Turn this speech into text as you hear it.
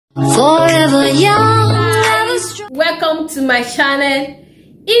Forever young. Welcome to my channel.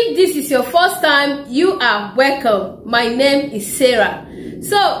 If this is your first time, you are welcome. My name is Sarah.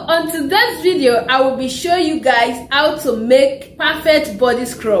 So on today's video, I will be showing you guys how to make perfect body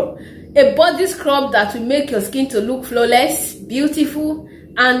scrub. A body scrub that will make your skin to look flawless, beautiful,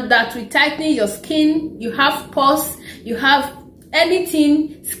 and that will tighten your skin. You have pores, you have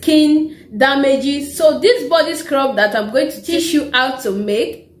anything, skin damages. So this body scrub that I'm going to teach you how to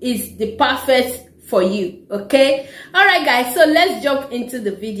make is the perfect for you. Okay, all right guys, so let's jump into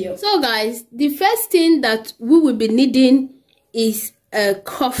the video. So guys, the first thing that we will be needing is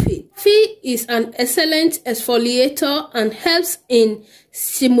coffee. Coffee is an excellent exfoliator and helps in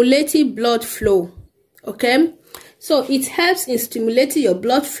stimulating blood flow. Okay, so it helps in stimulating your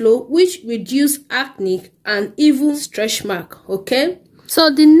blood flow, which reduce acne and even stretch mark. Okay,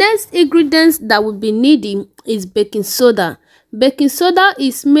 so the next ingredients that we'll be needing is baking soda. Baking soda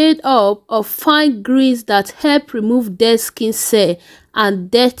is made up of fine grease that help remove dead skin cells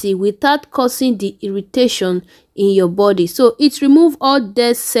and dirty without causing the irritation in your body. So it removes all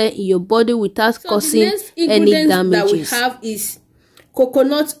dead cells in your body without causing any damages. That we have is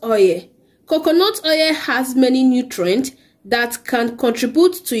coconut oil. Coconut oil has many nutrients that can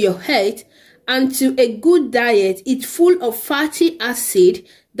contribute to your health and to a good diet. It's full of fatty acid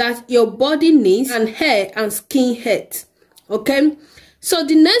that your body needs and hair and skin health. Okay, so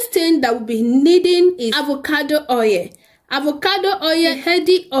the next thing that we'll be needing is avocado oil. Avocado oil,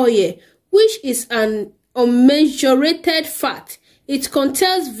 healthy oil, which is an unmeasured fat. It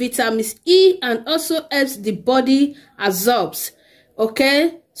contains vitamins E and also helps the body absorbs.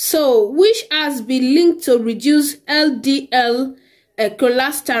 Okay, so which has been linked to reduce LDL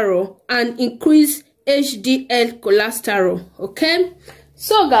cholesterol and increase HDL cholesterol. Okay,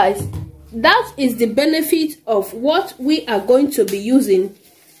 so guys, that is the benefit of what we are going to be using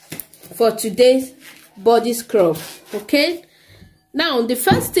for today's body scrub. Okay, now the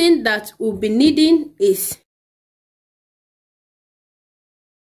first thing that we'll be needing is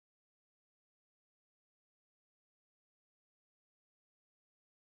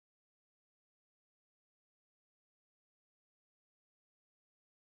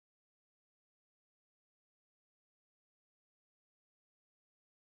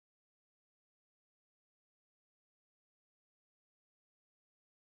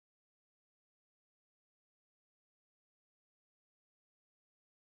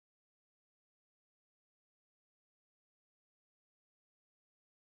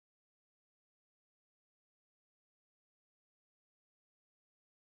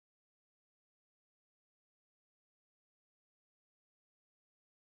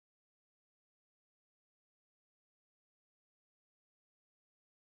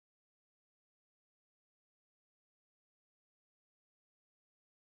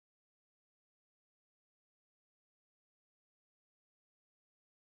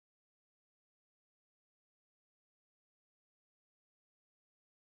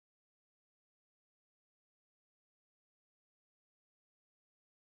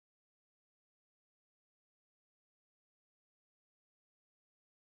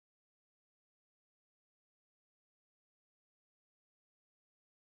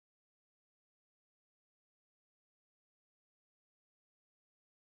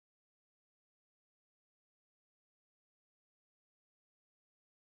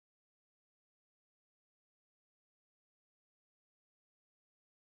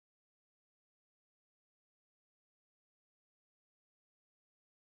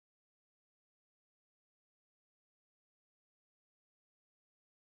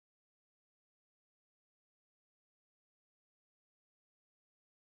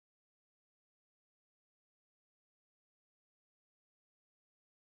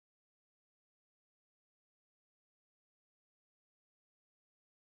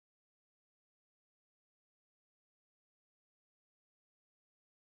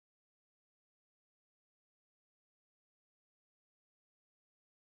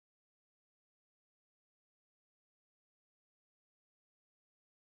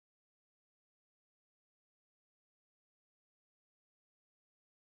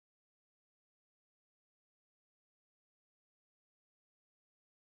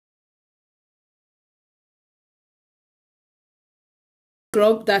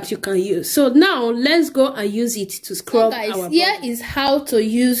scrub that you can use. So now let's go and use it to scrub. So guys, our body. Here is how to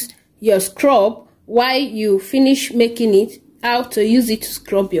use your scrub while you finish making it. How to use it to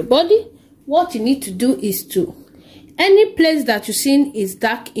scrub your body. What you need to do is to any place that you see is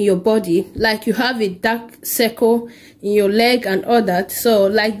dark in your body, like you have a dark circle in your leg and all that. So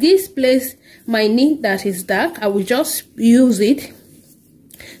like this place, my knee that is dark, I will just use it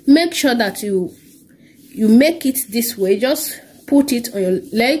Make sure that you make it this way. Just put it on your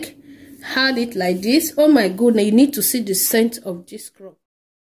leg, hold it like this. Oh my goodness, you need to see the scent of this scrub.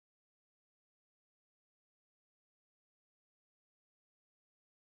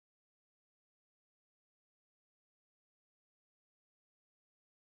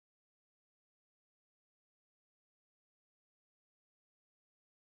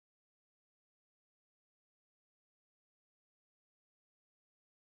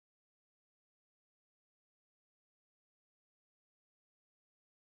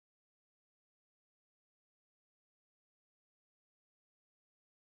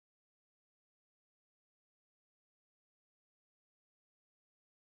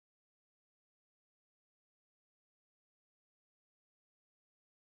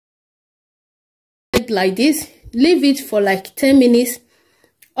 Like this, leave it for like 10 minutes.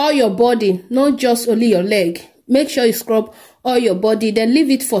 All your body, not just only your leg. Make sure you scrub all your body, then leave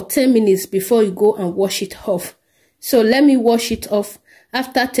it for 10 minutes before you go and wash it off. So let me wash it off.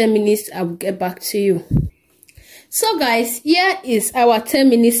 After 10 minutes, I will get back to you. So guys, here is our 10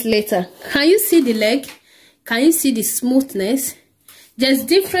 minutes later. Can you see the leg? Can you see the smoothness? There's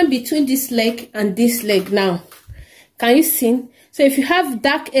difference between this leg and this leg now. Can you see? So if you have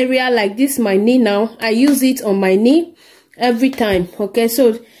dark area like this, my knee now, I use it on my knee every time. Okay,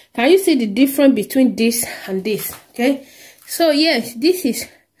 so can you see the difference between this and this? Okay, so yes, this is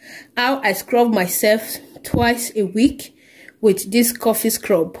how I scrub myself twice a week with this coffee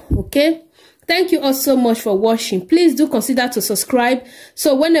scrub. Okay, thank you all so much for watching. Please do consider to subscribe,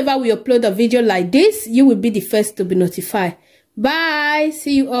 so whenever we upload a video like this, you will be the first to be notified. Bye,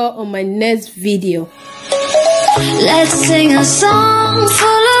 see you all on my next video. Let's sing a song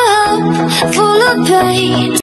full of hope, full of pain.